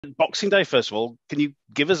Boxing Day, first of all, can you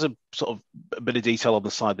give us a sort of a bit of detail on the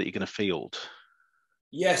side that you're going to field?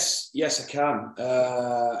 Yes, I can.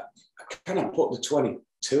 Can I put the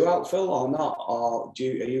 22 out, Phil, or not? Or are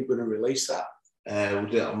you going to release that? We'll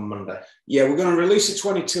do it on Monday. Yeah, we're going to release the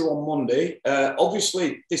 22 on Monday.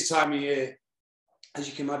 Obviously, this time of year, as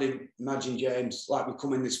you can imagine, James, like we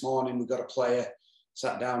come in this morning, we've got a player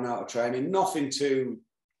sat down out of training. Nothing too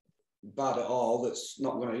bad at all. He's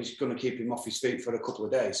going to keep him off his feet for a couple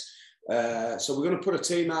of days. So we're going to put a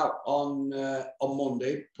team out on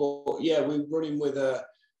Monday. But yeah, we're running with a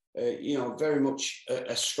very much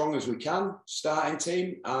as strong as we can starting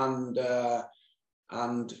team, and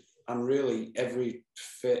really every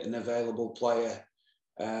fit and available player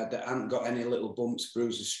that hasn't got any little bumps,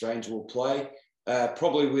 bruises, strains will play.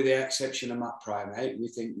 Probably with the exception of Matt Primate. We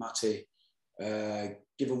think Matty,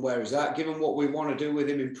 given where he's at, given what we want to do with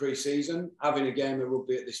him in pre-season, having a game of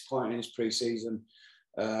rugby at this point in his pre-season,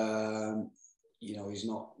 he's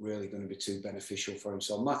not really going to be too beneficial for him.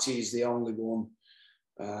 So Matty is the only one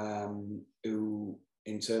who,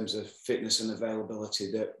 in terms of fitness and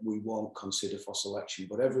availability, that we won't consider for selection.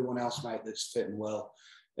 But everyone else, mate, that's fitting well,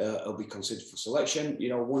 will be considered for selection.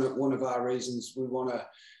 One of our reasons we want to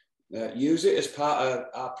use it as part of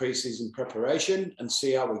our pre-season preparation and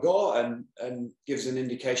see how we go, and gives an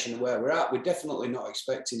indication of where we're at. We're definitely not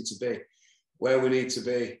expecting to be where we need to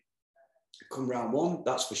be come round one,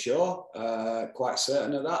 that's for sure. Quite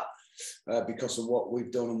certain of that because of what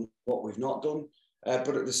we've done and what we've not done.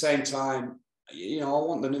 But at the same time, I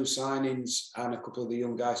want the new signings and a couple of the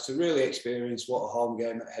young guys to really experience what a home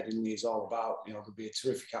game at Headingley is all about. There'll be a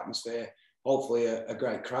terrific atmosphere, hopefully a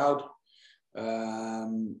great crowd.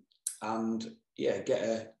 And yeah,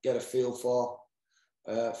 get a feel for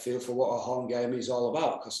what a home game is all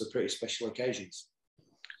about, because they're pretty special occasions.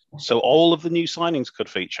 So all of the new signings could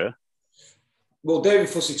feature? Well, David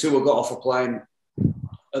Fusitu'a got off a plane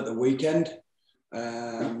at the weekend.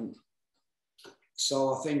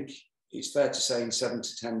 So I think it's fair to say in 7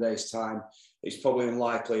 to 10 days' time, it's probably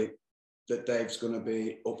unlikely that Dave's going to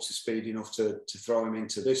be up to speed enough to throw him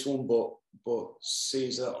into this one. But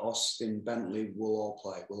Sezer, Austin, Bentley will all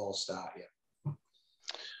play. We'll all start, yeah.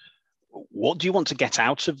 What do you want to get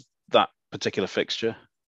out of that particular fixture?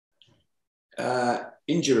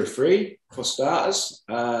 Injury-free, for starters.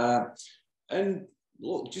 And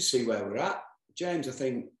look, just see where we're at. James, I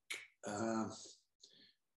think,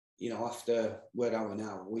 after where are we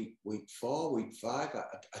now? Week 4, week 5,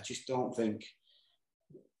 I just don't think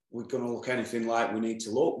we're going to look anything like we need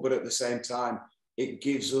to look. But at the same time, it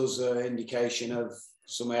gives us an indication of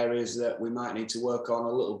some areas that we might need to work on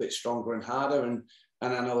a little bit stronger and harder. And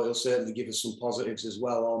I know it'll certainly give us some positives as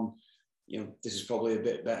well on, this is probably a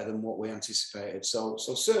bit better than what we anticipated. So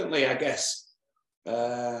certainly, I guess,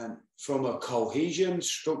 from a cohesion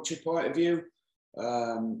structure point of view,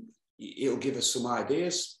 it'll give us some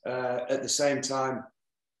ideas. At the same time,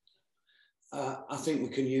 I think we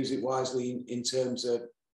can use it wisely in terms of,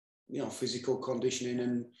 physical conditioning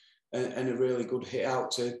and a really good hit out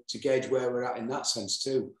to gauge where we're at in that sense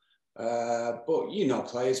too. But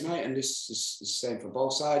players, mate, and this is the same for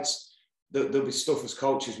both sides. There'll be stuff as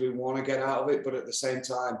coaches we want to get out of it, but at the same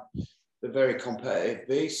time, they're very competitive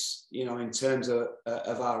beasts. In terms of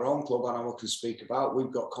our own club, and I can speak about,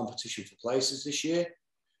 we've got competition for places this year,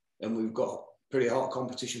 and we've got pretty hot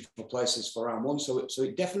competition for places for round one. So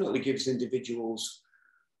it definitely gives individuals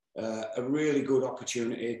a really good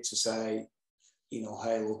opportunity to say,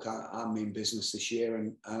 hey, look, I'm in business this year,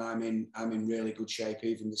 and I'm in really good shape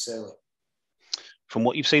even this early. From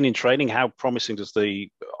what you've seen in training, how promising does the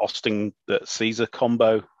Austin-Sezer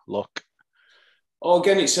combo look? Oh,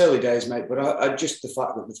 again, it's early days, mate, but I just the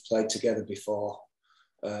fact that we've played together before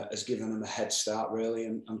has given them a head start, really,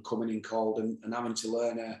 and coming in cold and having to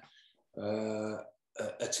learn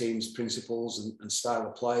a team's principles and style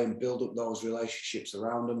of play and build up those relationships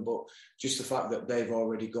around them. But just the fact that they've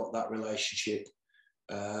already got that relationship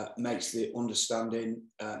makes the understanding,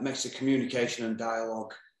 makes the communication and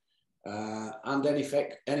dialogue and any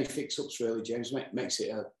fix-ups, really, James, makes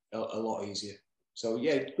it a lot easier. So,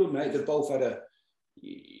 yeah, good, mate. They've both had a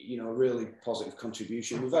really positive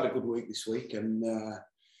contribution. We've had a good week this week, and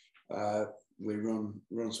we run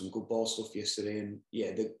some good ball stuff yesterday, and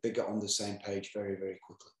yeah, they got on the same page very, very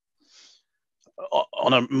quickly.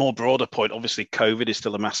 On a more broader point, obviously COVID is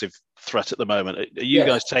still a massive threat at the moment. Are you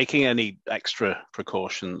guys taking any extra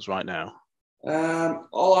precautions right now?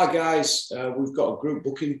 All our guys, we've got a group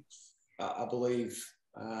booking, I believe,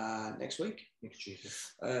 next week.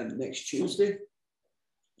 Next Tuesday,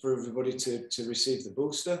 for everybody to receive the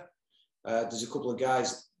booster. There's a couple of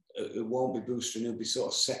guys it won't be boosting. It'll be sort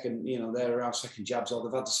of second, they're around second jabs, or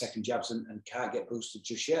they've had the second jabs and can't get boosted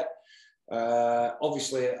just yet.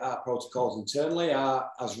 Obviously, our protocols internally are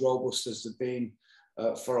as robust as they've been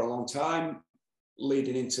for a long time.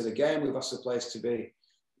 Leading into the game, we've asked the players to be,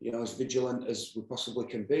 as vigilant as we possibly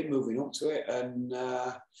can be moving up to it. And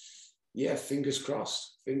fingers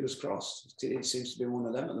crossed. Fingers crossed. It seems to be one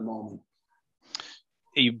of them at the moment.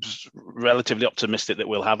 Are you relatively optimistic that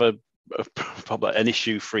we'll have probably an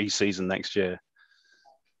issue-free season next year?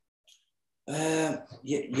 I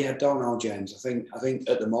don't know, James. I think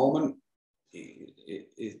at the moment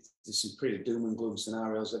there's some pretty doom and gloom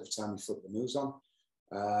scenarios every time you flip the news on,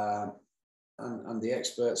 and the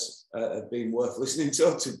experts have been worth listening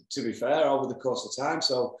to be fair, over the course of time.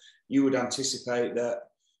 So you would anticipate that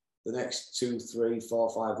the next 2, 3,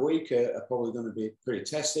 4, 5 weeks are probably going to be pretty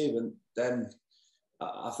testy, and then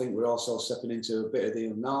I think we're also stepping into a bit of the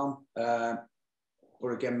unknown. But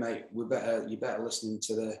again, mate, you better listening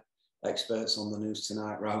to the experts on the news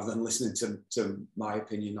tonight rather than listening to my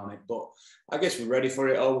opinion on it. But I guess we're ready for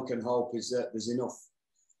it. All we can hope is that there's enough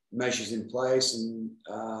measures in place and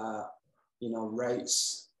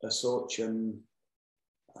rates as such, and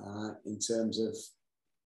in terms of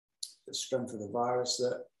the strength of the virus,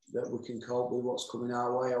 that we can cope with what's coming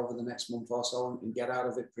our way over the next month or so and get out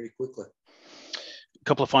of it pretty quickly. A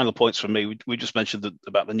couple of final points from me. We just mentioned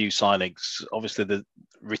about the new signings. Obviously, the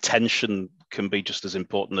retention can be just as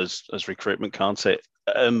important as recruitment, can't it?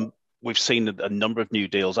 We've seen a number of new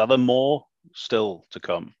deals. Are there more still to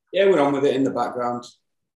come? Yeah, we're on with it in the background.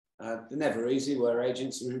 They're never easy where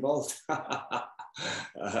agents are involved.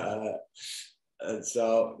 And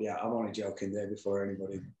so, yeah, I'm only joking there before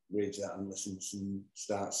anybody reads that and listens and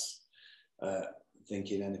starts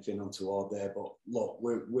thinking anything untoward there. But look,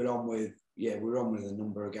 we're on with a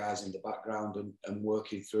number of guys in the background and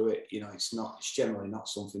working through it. It's generally not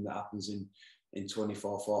something that happens in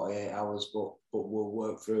 24, 48 hours, but we'll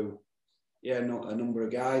work through a number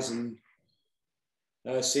of guys and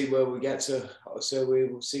see where we get to. So we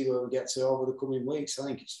will see where we get to over the coming weeks. I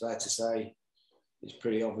think it's fair to say it's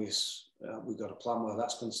pretty obvious. We've got a plan where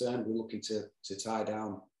that's concerned. We're looking to tie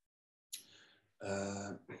down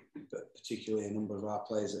but particularly a number of our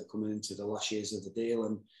players that are coming into the last years of the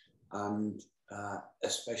deal, and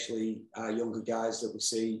especially our younger guys that we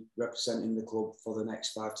see representing the club for the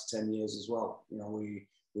next 5 to 10 years as well. We're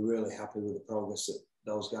really happy with the progress that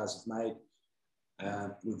those guys have made.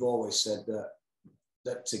 We've always said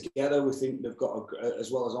that together we think they've got,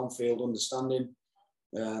 as well as on-field understanding,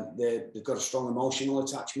 they've got a strong emotional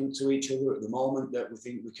attachment to each other at the moment that we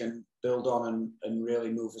think we can build on and really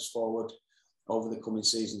move us forward over the coming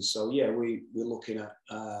seasons. So yeah, we're looking at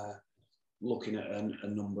a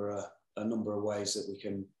number of ways that we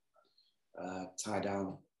can tie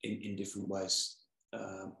down in different ways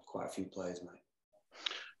quite a few players, mate.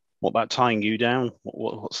 What about tying you down?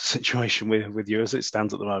 What's the situation with you as it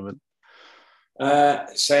stands at the moment?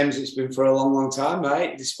 Same as it's been for a long, long time,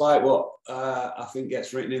 mate. Despite what I think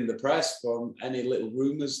gets written in the press from any little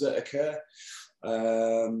rumours that occur,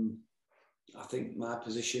 I think my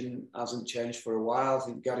position hasn't changed for a while. I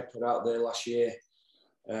think Gary put out there last year,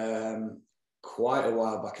 quite a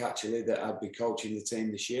while back actually, that I'd be coaching the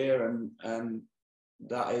team this year, and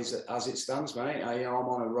that is as it stands, mate. I'm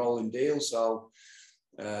on a rolling deal, so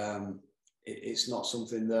it's not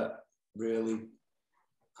something that really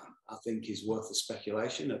I think is worth the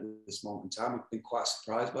speculation at this moment in time. I've been quite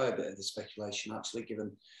surprised by a bit of the speculation actually,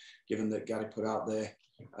 given that Gary put out there.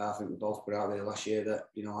 I think we both put out there last year that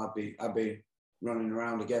I'd be running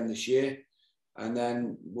around again this year, and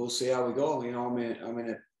then we'll see how we go. I'm in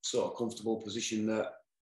a sort of comfortable position that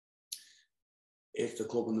if the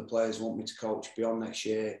club and the players want me to coach beyond next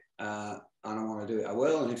year, and I want to do it, I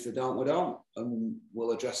will. And if they don't, we don't, and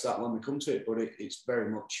we'll address that when we come to it. But it's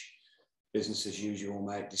very much business as usual,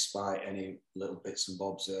 mate. Despite any little bits and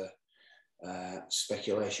bobs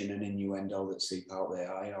speculation and innuendo that seep out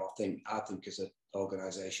there, I think as an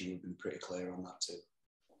organisation we've been pretty clear on that too.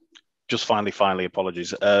 Just finally,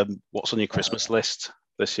 apologies. What's on your Christmas list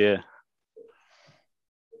this year?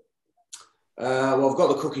 Well, I've got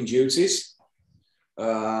the cooking duties.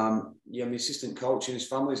 My assistant coach and his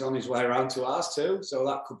family's on his way around to ours too, so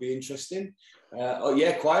that could be interesting.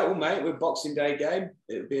 Quiet one, mate. With Boxing Day game,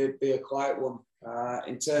 it'd be a quiet one.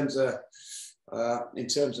 In terms of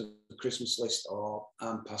the Christmas list,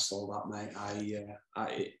 I'm past all that, mate.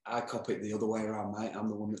 I copy it the other way around, mate. I'm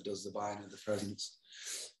the one that does the buying of the presents.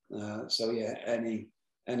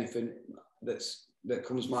 Anything that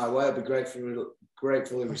comes my way, I'll be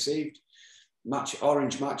gratefully received.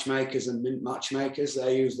 Orange matchmakers and mint matchmakers,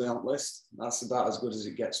 they're usually on the list. That's about as good as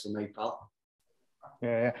it gets for me, pal.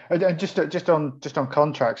 Yeah, yeah. And just on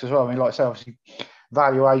contracts as well. I mean, like I say, obviously,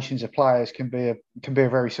 valuations of players can be a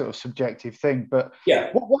very sort of subjective thing. But Yeah.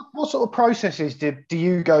 what sort of processes do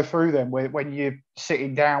you go through then when you're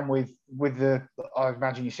sitting down with the? I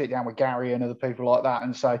imagine you sit down with Gary and other people like that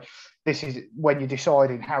and say, this is when you're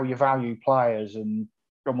deciding how you value players and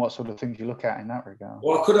what sort of things you look at in that regard.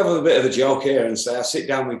 Well, I could have a bit of a joke here and say I sit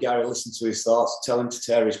down with Gary, listen to his thoughts, tell him to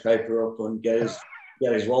tear his paper up and get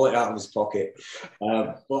his wallet out of his pocket.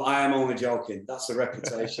 But I am only joking. That's a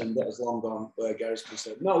reputation that has long gone where Gary's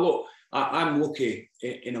concerned. No, look, I'm lucky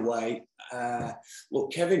in a way.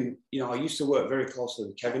 Look, Kevin, I used to work very closely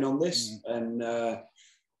with Kevin on this, and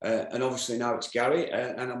obviously now it's Gary,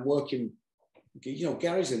 and I'm working.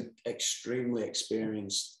 Gary's an extremely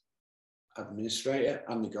experienced administrator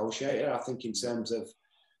and negotiator. I think in terms of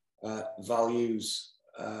values,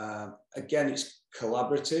 again, it's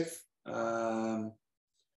collaborative.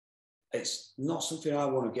 It's not something I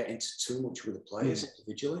want to get into too much with the players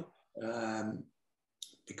individually,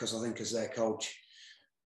 because I think as their coach,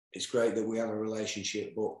 it's great that we have a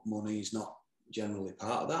relationship, but money is not generally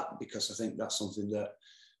part of that, because I think that's something that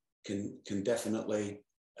can definitely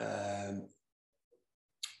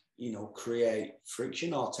create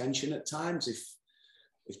friction or tension at times if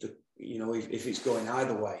it's going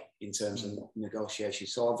either way in terms of negotiation.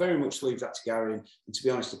 So I very much leave that to Gary, and to be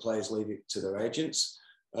honest, the players leave it to their agents.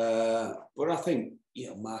 But I think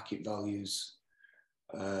market values.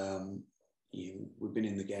 We've been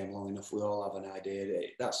in the game long enough. We all have an idea that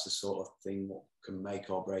that's the sort of thing that can make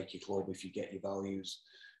or break your club if you get your values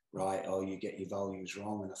right or you get your values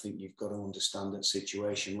wrong. And I think you've got to understand that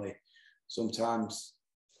situationally, sometimes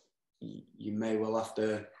you may well have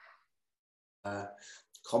to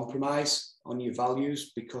compromise on your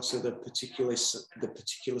values because of the particular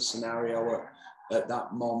scenario at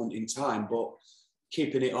that moment in time. But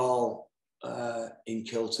keeping it all in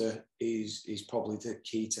kilter is probably the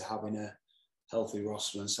key to having a healthy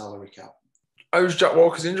roster and salary cap. How's Jack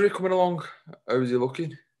Walker's injury coming along? How's he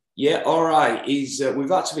looking? Yeah, all right. We've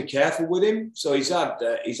had to be careful with him. So he's had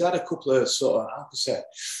a couple of sort of, how to say,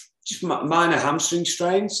 just minor hamstring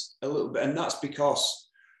strains a little bit, and that's because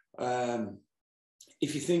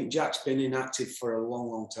if you think Jack's been inactive for a long,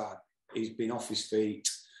 long time, he's been off his feet.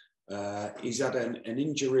 He's had an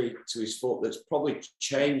injury to his foot that's probably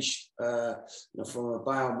changed, from a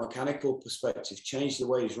biomechanical perspective, changed the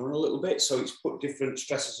way he's run a little bit. So it's put different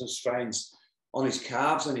stresses and strains on his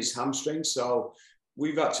calves and his hamstrings. So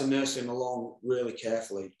we've had to nurse him along really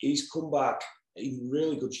carefully. He's come back in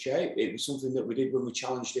really good shape. It was something that we did when we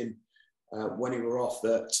challenged him when he were off,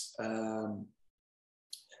 that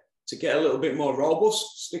to get a little bit more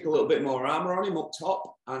robust, stick a little bit more armour on him up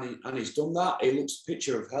top, and he's done that. He looks a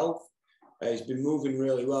picture of health. He's been moving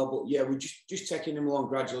really well, but yeah, we're just taking him along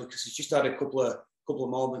gradually because he's just had a couple of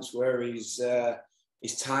moments where he's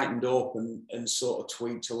tightened up and sort of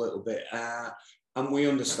tweaked a little bit, and we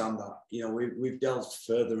understand that. We've delved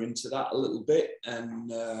further into that a little bit and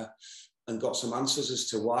got some answers as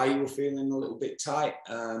to why you were feeling a little bit tight.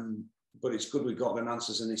 But it's good we got them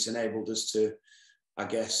answers, and it's enabled us to, I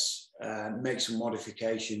guess, make some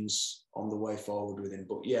modifications on the way forward with him.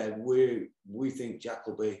 But yeah, we think Jack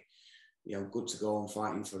will be, good to go and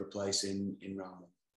fighting for a place in round one.